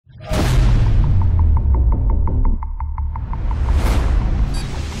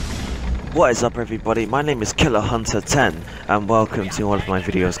What is up everybody, my name is Killer Hunter 10 and welcome to one of my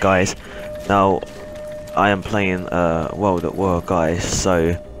videos guys. Now I am playing World at War guys,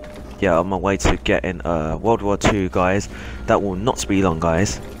 so yeah, on my way to getting World War 2 guys. That will not be long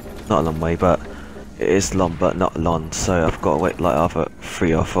guys, not a long way, but it is long but not long, so I've got to wait like other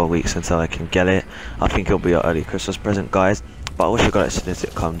 3 or 4 weeks until I can get it. I think it'll be an early Christmas present guys, but I wish I got it as soon as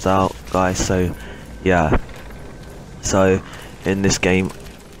it comes out guys. So yeah, so in this game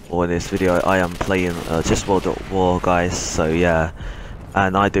or in this video I am playing just World at War guys, so yeah,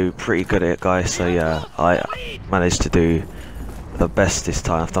 and I do pretty good at it guys, so yeah, I managed to do the best this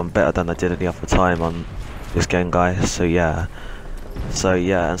time. I've done better than I did any other time on this game guys, so yeah,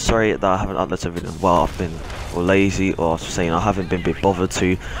 and sorry that I haven't uploaded a video. Well, I've been lazy, or saying I haven't been bothered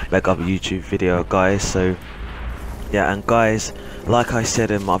to make up a YouTube video guys, so yeah. And guys, like I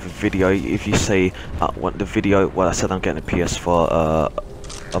said in my other video, if you say want the video, well, I said I'm getting a PS4,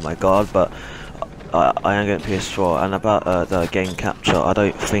 oh my god, but I am getting PS4. And about the game capture, I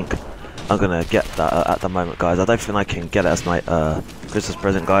don't think I'm gonna get that at the moment guys. I don't think I can get it as my Christmas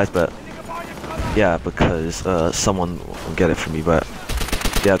present guys, but yeah, because someone will get it for me. But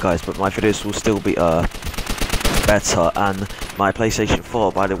yeah guys, but my videos will still be better. And my PlayStation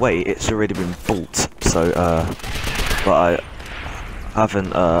 4, by the way, it's already been bought, so but I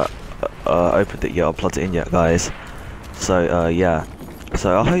haven't opened it yet or plugged it in yet guys, so yeah.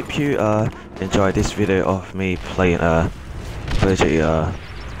 So I hope you enjoyed this video of me playing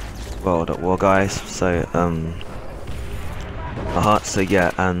World at War guys. So so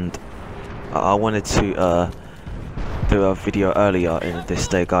yeah, and I wanted to do a video earlier in this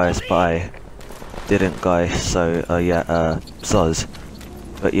day guys, but I didn't guys, so yeah, soz.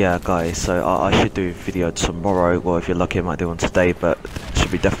 But yeah guys, so I should do a video tomorrow, or if you're lucky I might do one today, but it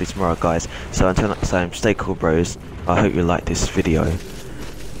should be definitely tomorrow guys. So until next time, stay cool bros. I hope you like this video.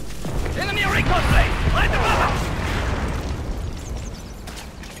 Enemy recon plane! Right above us!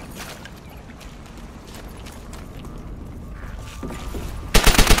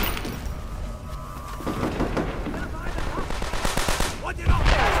 What did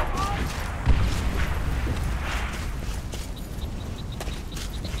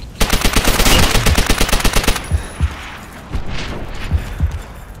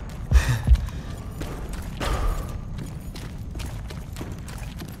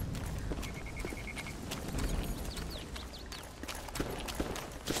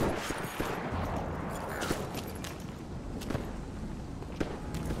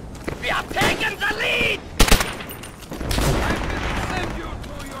We have taken the lead! I will send you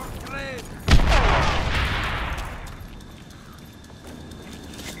to your grave!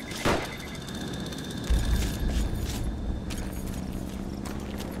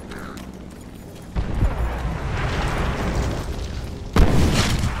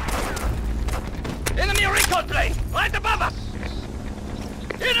 Enemy recon plane! Right above us!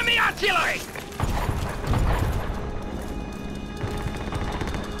 Enemy artillery!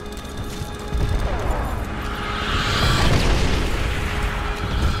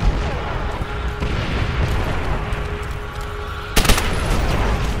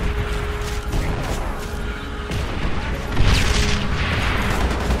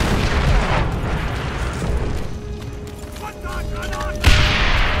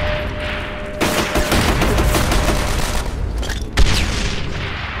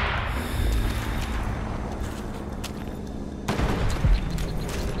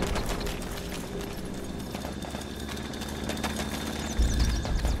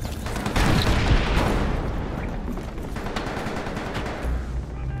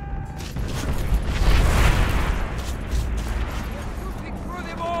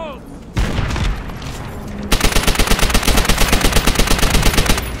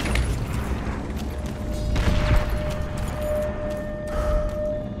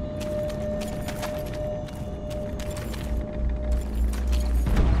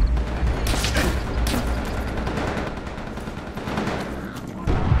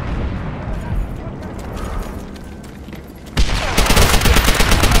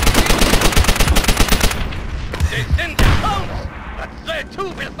 In their homes, but they too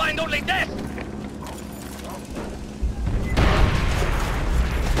will find only death!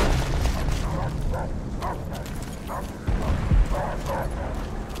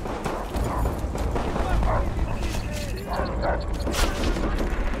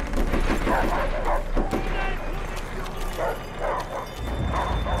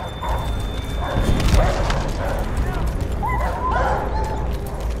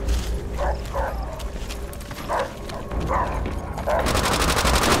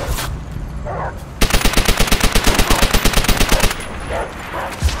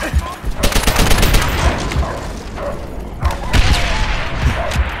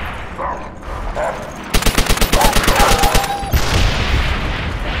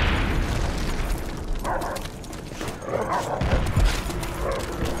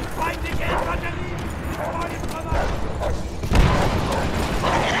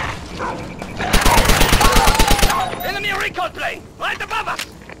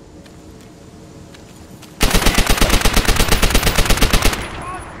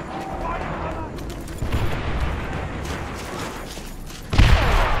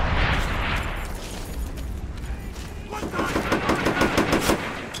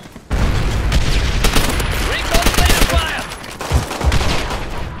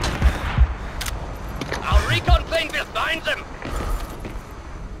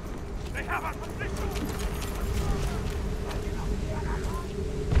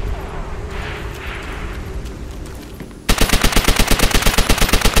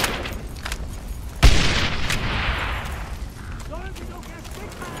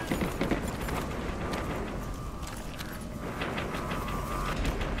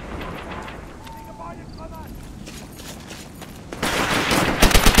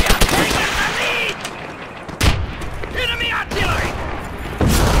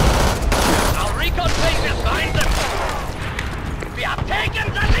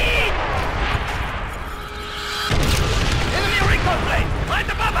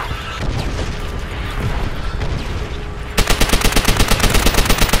 Feinde above us!